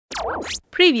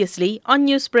Previously on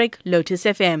Newsbreak, Lotus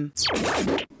FM.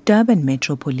 Durban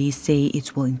Metro Police say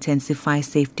it will intensify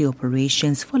safety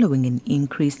operations following an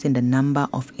increase in the number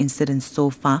of incidents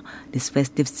so far this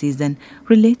festive season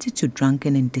related to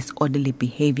drunken and disorderly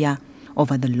behavior.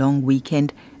 Over the long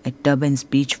weekend at Durban's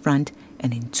beachfront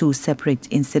and in two separate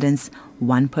incidents,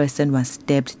 one person was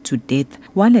stabbed to death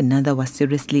while another was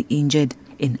seriously injured.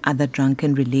 In other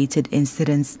drunken-related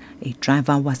incidents, a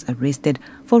driver was arrested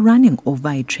for running over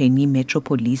a trainee Metro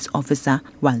Police officer,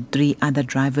 while 3 other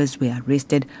drivers were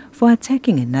arrested for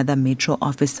attacking another Metro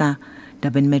officer.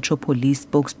 Durban Metro Police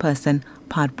spokesperson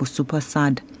Pat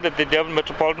Busupasad. The Durban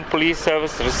Metropolitan Police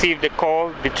Service received a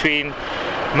call between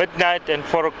midnight and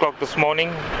 4 o'clock this morning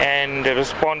and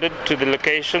responded to the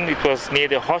location. It was near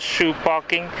the horseshoe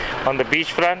parking on the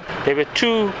beachfront. There were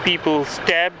 2 people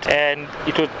stabbed and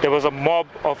there was a mob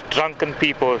of drunken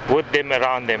people with them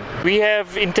around them. We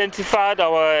have intensified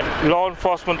our law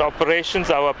enforcement operations,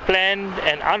 our planned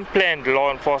and unplanned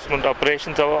law enforcement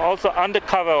operations, our also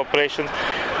undercover operations.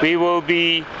 We will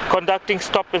be conducting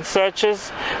stop and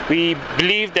searches. We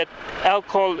believe that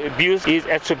alcohol abuse is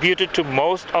attributed to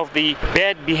most of the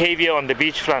bad behavior on the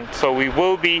beachfront. So we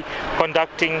will be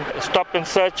conducting stop and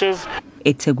searches.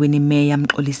 eThekwini Mayor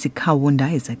Mxolisi Kaunda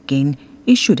has again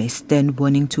issued a stern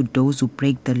warning to those who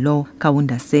break the law.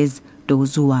 Kaunda says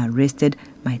those who are arrested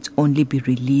might only be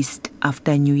released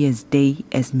after New Year's Day,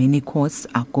 as many courts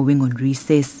are going on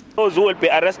recess. Those who will be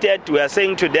arrested, we are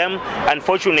saying to them,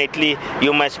 unfortunately,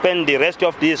 you must spend the rest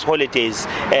of these holidays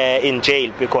in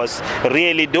jail, because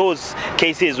really those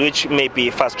cases which may be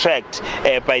fast-tracked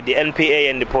by the NPA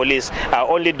and the police are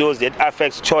only those that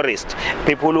affect tourists,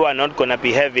 people who are not going to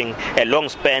be having a long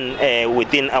span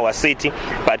within our city,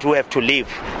 but who have to leave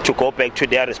to go back to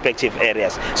their respective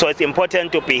areas. So it's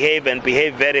important to behave and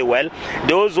behave very well.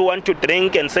 Those who want to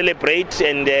drink and celebrate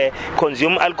and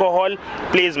consume alcohol,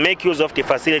 please make use of the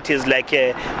facilities like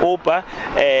Uber,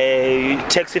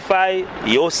 Taxify,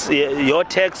 your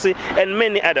taxi, and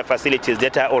many other facilities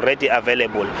that are already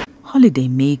available. Holiday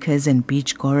makers and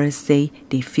beachgoers say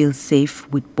they feel safe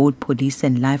with both police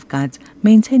and lifeguards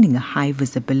maintaining a high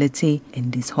visibility,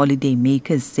 and these holiday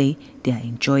makers say they are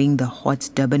enjoying the hot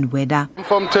Durban weather. I'm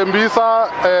from Tembisa,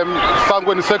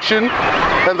 Sangweni section,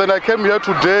 and then I came here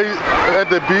today at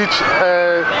the beach.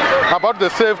 About the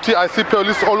safety, I see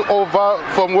police all over.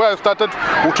 From where I started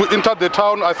to enter the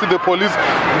town, I see the police.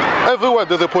 Everywhere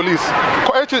there's a police.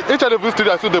 Each and every street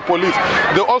I see the police.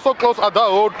 They also close other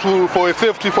road for a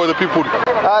safety for the people.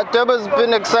 Durban's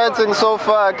been exciting so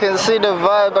far. I can see the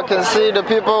vibe. I can see the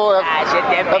people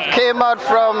have came out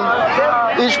from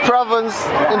each province,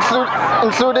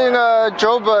 including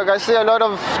Joburg. I see a lot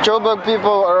of Joburg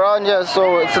people around here,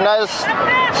 so it's nice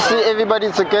to see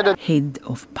everybody together. Head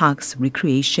of Parks,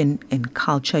 Recreation and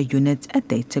Culture Unit at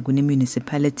the eThekwini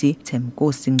Municipality,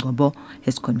 Temkosi Ngcobo,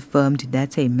 has confirmed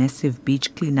that a massive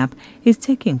beach cleanup is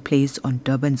taking place on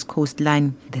Durban's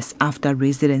coastline. This after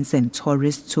residents and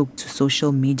tourists took to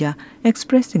social media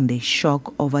expressing their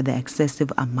shock over the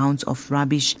excessive amount of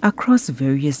rubbish across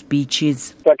various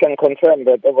beaches. I can confirm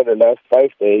that over the last 5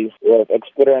 days we have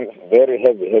experienced very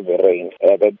heavy rains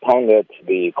that pounded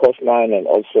the coastline and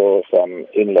also some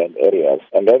inland areas,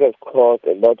 and that has caused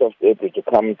a lot of debris to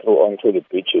come through onto the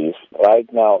beaches. Right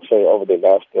now, say over the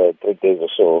last 3 days or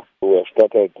so, we have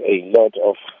started a lot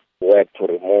of work to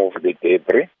remove the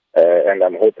debris, and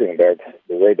I'm hoping that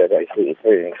the way that I see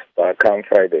things, come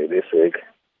Friday this week,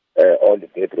 all the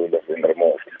debris will have been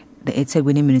removed. The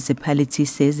eThekwini municipality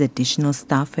says additional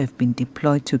staff have been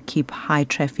deployed to keep high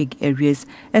traffic areas,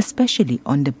 especially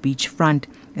on the beachfront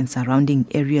and surrounding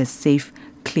areas, safe,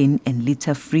 clean and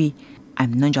litter-free.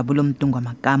 I'm Nonjabulo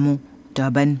Mntungwa-Makamu,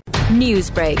 Durban.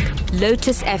 Newsbreak,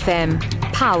 Lotus FM,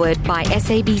 powered by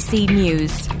SABC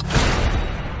News.